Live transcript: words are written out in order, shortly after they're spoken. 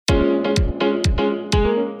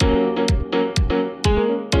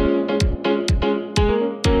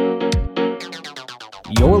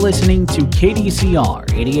listening to KDCR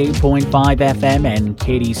 88.5 FM and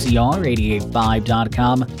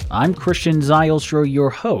KDCR885.com. I'm Christian Zylstra, your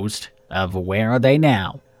host of Where Are They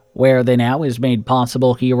Now? Where Are They Now is made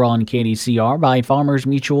possible here on KDCR by Farmers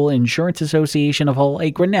Mutual Insurance Association of Hull,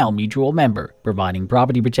 a Grinnell Mutual member, providing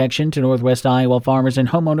property protection to Northwest Iowa farmers and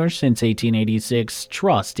homeowners since 1886.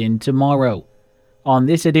 Trust in tomorrow. On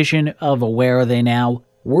this edition of Where Are They Now,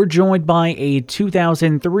 we're joined by a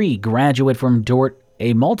 2003 graduate from Dordt,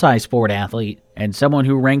 a multi-sport athlete, and someone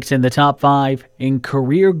who ranks in the top 5 in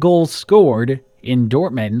career goals scored in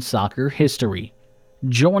Dortmund soccer history.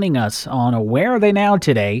 Joining us on Where Are They Now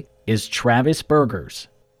today is Travis Burgers.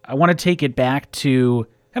 I want to take it back to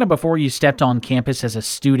kind of before you stepped on campus as a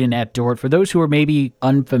student at Dordt. For those who are maybe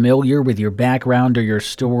unfamiliar with your background or your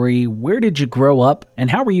story, where did you grow up and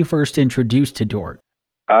how were you first introduced to Dordt?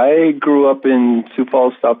 I grew up in Sioux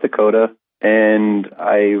Falls, South Dakota, and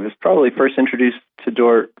I was probably first introduced to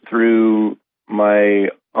Dordt through my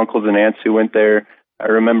uncles and aunts who went there. I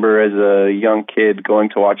remember as a young kid going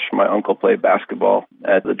to watch my uncle play basketball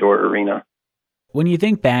at the Dordt Arena. When you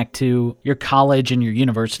think back to your college and your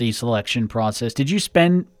university selection process, did you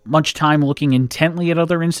spend much time looking intently at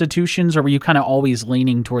other institutions, or were you kind of always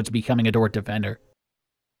leaning towards becoming a Dordt defender?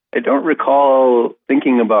 I don't recall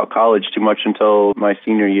thinking about college too much until my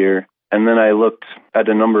senior year. And then I looked at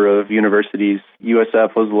a number of universities.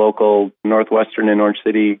 USF was local, Northwestern in Orange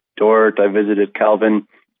City, Dordt. I visited Calvin.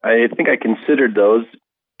 I think I considered those.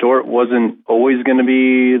 Dordt wasn't always going to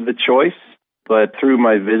be the choice, but through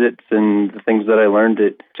my visits and the things that I learned,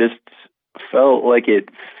 it just felt like it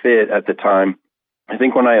fit at the time. I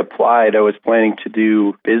think when I applied, I was planning to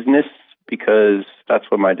do business because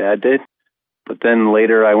that's what my dad did. But then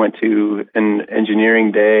later I went to an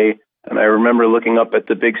engineering day, and I remember looking up at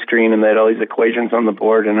the big screen and they had all these equations on the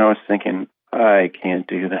board, and I was thinking, I can't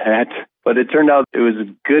do that. But it turned out it was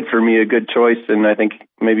good for me, a good choice, and I think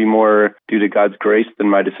maybe more due to God's grace than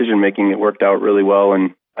my decision-making, it worked out really well.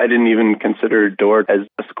 And I didn't even consider Dordt as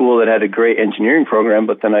a school that had a great engineering program,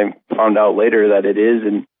 but then I found out later that it is,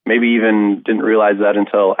 and maybe even didn't realize that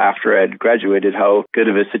until after I had graduated, how good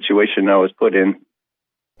of a situation I was put in.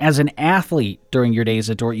 As an athlete during your days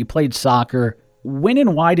at Dordt, you played soccer. When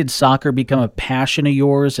and why did soccer become a passion of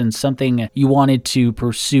yours and something you wanted to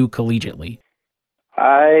pursue collegiately?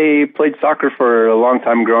 I played soccer for a long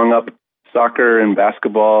time growing up. Soccer and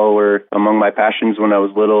basketball were among my passions when I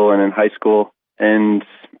was little and in high school, and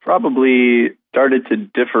probably started to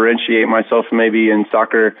differentiate myself maybe in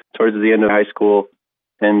soccer towards the end of high school.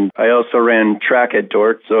 And I also ran track at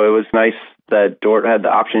Dordt, so it was nice that Dordt had the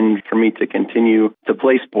option for me to continue to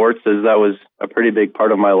play sports, as that was a pretty big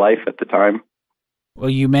part of my life at the time. Well,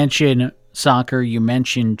 you mentioned soccer, you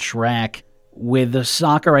mentioned track. With the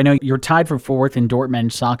soccer, I know you're tied for 4th in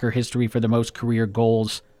Dortmund soccer history for the most career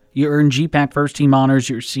goals. You earned GPAC first team honors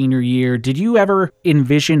your senior year. Did you ever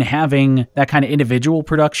envision having that kind of individual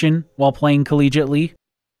production while playing collegiately?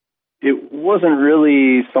 It wasn't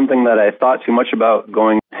really something that I thought too much about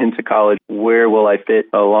going into college. Where will I fit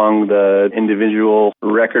along the individual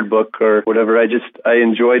record book or whatever? I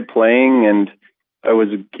enjoyed playing, and I was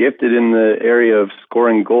gifted in the area of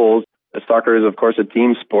scoring goals. Soccer is, of course, a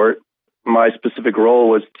team sport. My specific role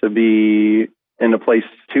was to be in a place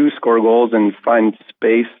to score goals and find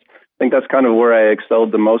space. I think that's kind of where I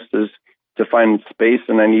excelled the most, is to find space,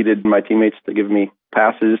 and I needed my teammates to give me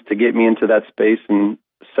passes to get me into that space and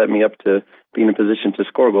set me up to be in a position to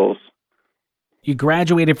score goals. You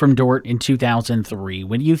graduated from Dordt in 2003.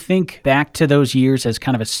 When you think back to those years as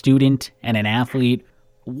kind of a student and an athlete,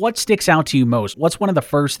 what sticks out to you most? What's one of the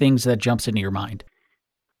first things that jumps into your mind?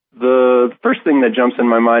 The first thing that jumps in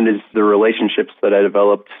my mind is the relationships that I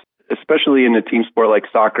developed, especially in a team sport like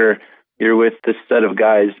soccer. You're with this set of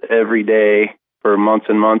guys every day for months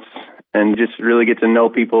and months, and just really get to know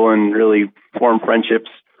people and really form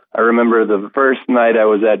friendships. I remember the first night I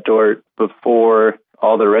was at Dordt before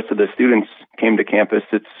all the rest of the students came to campus.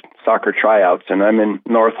 It's soccer tryouts, and I'm in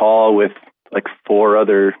North Hall with like 4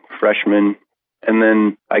 other freshmen. And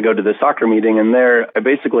then I go to the soccer meeting, and there I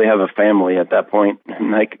basically have a family at that point. I'm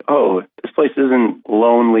like, oh, this place isn't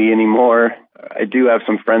lonely anymore. I do have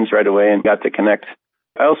some friends right away and got to connect.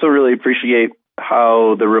 I also really appreciate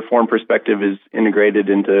how the reform perspective is integrated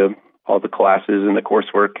into all the classes and the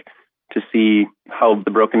coursework, to see how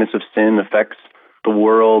the brokenness of sin affects the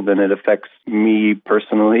world, and it affects me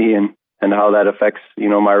personally, and how that affects,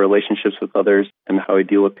 my relationships with others and how I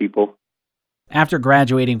deal with people. After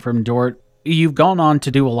graduating from Dordt, you've gone on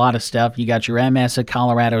to do a lot of stuff. You got your MS at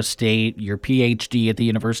Colorado State, your PhD at the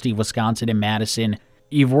University of Wisconsin in Madison.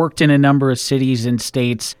 You've worked in a number of cities and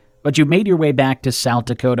states. But you made your way back to South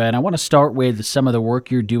Dakota, and I want to start with some of the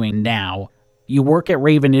work you're doing now. You work at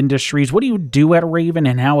Raven Industries. What do you do at Raven,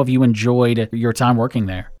 and how have you enjoyed your time working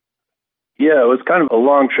there? Yeah, it was kind of a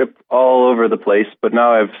long trip all over the place, but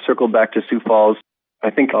now I've circled back to Sioux Falls. I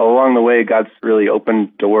think along the way, God's really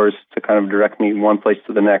opened doors to kind of direct me one place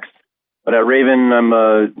to the next. But at Raven, I'm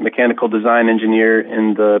a mechanical design engineer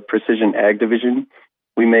in the Precision Ag division.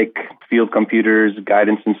 We make field computers,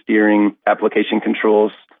 guidance and steering, application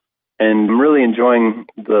controls, and I'm really enjoying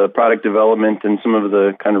the product development and some of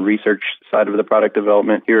the kind of research side of the product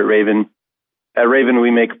development here at Raven. At Raven, we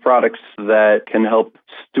make products that can help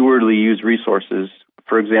stewardly use resources.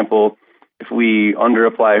 For example, if we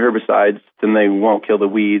underapply herbicides, then they won't kill the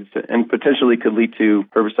weeds and potentially could lead to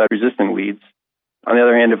herbicide-resistant weeds. On the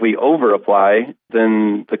other hand, if we overapply,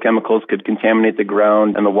 then the chemicals could contaminate the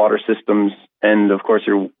ground and the water systems. And of course,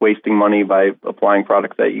 you're wasting money by applying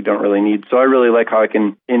products that you don't really need. So I really like how I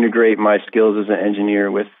can integrate my skills as an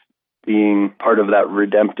engineer with being part of that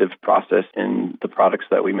redemptive process in the products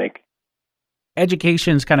that we make.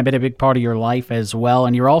 Education's kind of been a big part of your life as well,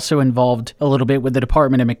 and you're also involved a little bit with the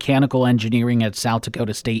Department of Mechanical Engineering at South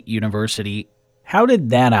Dakota State University. How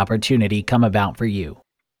did that opportunity come about for you?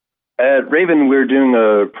 At Raven, we're doing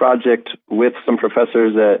a project with some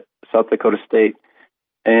professors at South Dakota State,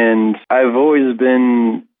 and I've always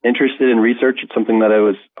been interested in research. It's something that I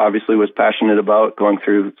was passionate about going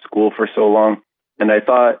through school for so long. And I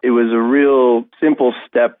thought it was a real simple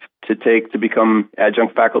step to take to become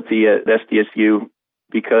adjunct faculty at SDSU,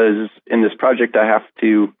 because in this project, I have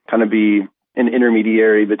to kind of be an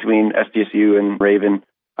intermediary between SDSU and Raven.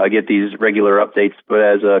 I get these regular updates, but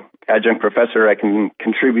as a adjunct professor, I can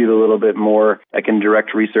contribute a little bit more. I can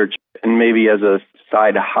direct research, and maybe as a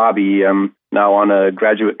side hobby, I'm now on a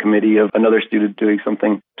graduate committee of another student doing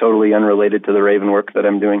something totally unrelated to the Raven work that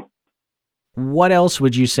I'm doing. What else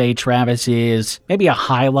would you say, Travis, is maybe a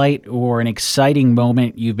highlight or an exciting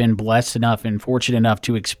moment you've been blessed enough and fortunate enough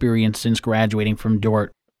to experience since graduating from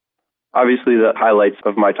Dordt? Obviously, the highlights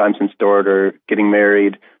of my time since Dordt are getting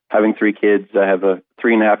married, having 3 kids. I have a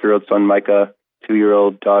 3.5-year-old son, Micah,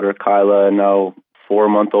 2-year-old daughter, Kyla, and now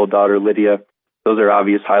 4-month-old daughter, Lydia. Those are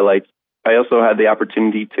obvious highlights. I also had the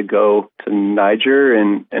opportunity to go to Niger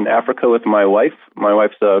in Africa with my wife. My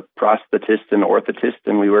wife's a prosthetist and orthotist,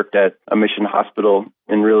 and we worked at a mission hospital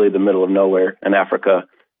in really the middle of nowhere in Africa.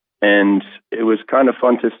 And it was kind of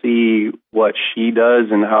fun to see what she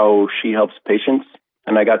does and how she helps patients.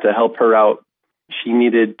 And I got to help her out. She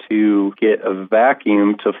needed to get a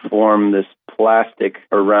vacuum to form this plastic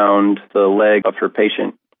around the leg of her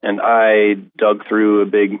patient. And I dug through a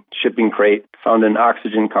big shipping crate, found an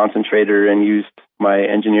oxygen concentrator, and used my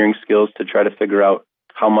engineering skills to try to figure out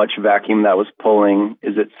how much vacuum that was pulling.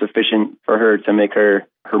 Is it sufficient for her to make her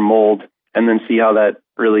mold? And then see how that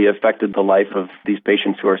really affected the life of these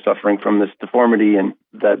patients who are suffering from this deformity, and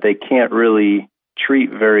that they can't really treat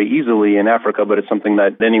very easily in Africa, but it's something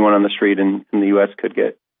that anyone on the street in the U.S. could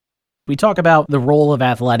get. We talk about the role of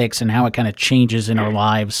athletics and how it kind of changes in our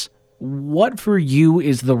lives. What for you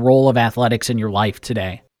is the role of athletics in your life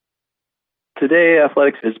today? Today,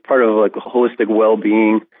 athletics is part of like a holistic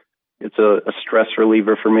well-being. It's a stress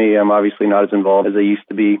reliever for me. I'm obviously not as involved as I used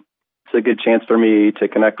to be. It's a good chance for me to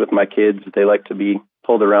connect with my kids. They like to be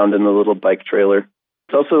pulled around in the little bike trailer.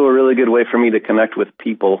 It's also a really good way for me to connect with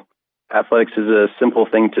people. Athletics is a simple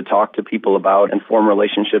thing to talk to people about and form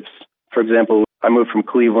relationships. For example, I moved from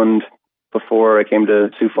Cleveland before I came to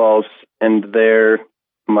Sioux Falls, and there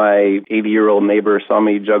my 80-year-old neighbor saw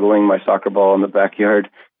me juggling my soccer ball in the backyard,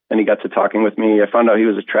 and he got to talking with me. I found out he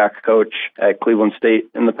was a track coach at Cleveland State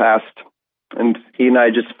in the past, and he and I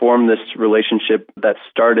just formed this relationship that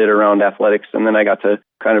started around athletics, and then I got to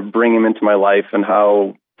kind of bring him into my life and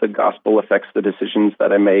how the gospel affects the decisions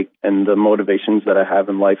that I make and the motivations that I have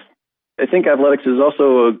in life. I think athletics is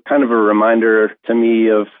also a kind of a reminder to me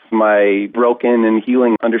of my broken and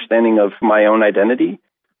healing understanding of my own identity.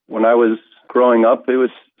 When I was growing up, it was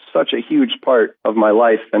such a huge part of my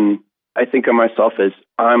life, and I think of myself as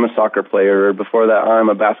I'm a soccer player, or before that, I'm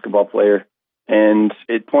a basketball player. And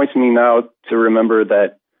it points me now to remember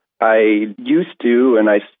that I used to, and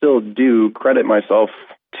I still do, credit myself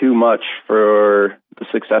too much for the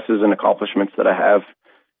successes and accomplishments that I have.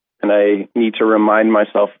 And I need to remind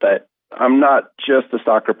myself that I'm not just a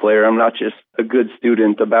soccer player, I'm not just a good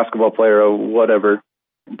student, a basketball player, or whatever,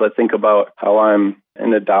 but think about how I'm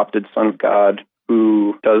an adopted son of God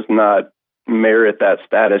who does not merit that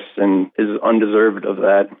status and is undeserved of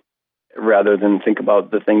that, rather than think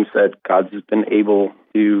about the things that God's been able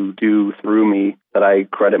to do through me that I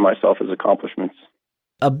credit myself as accomplishments.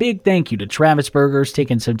 A big thank you to Travis Burgers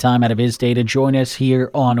taking some time out of his day to join us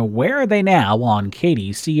here on Where Are They Now on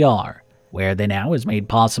KDCR. Where Are They Now is made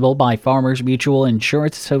possible by Farmers Mutual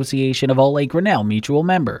Insurance Association of All, a Grinnell Mutual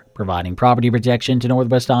member, providing property protection to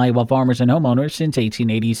Northwest Iowa farmers and homeowners since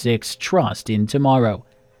 1886. Trust in tomorrow.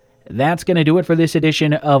 That's going to do it for this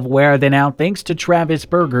edition of Where Are They Now. Thanks to Travis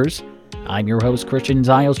Burgers. I'm your host, Christian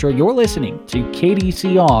Zylstra. You're listening to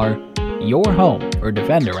KDCR, your home for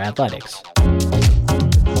Defender Athletics.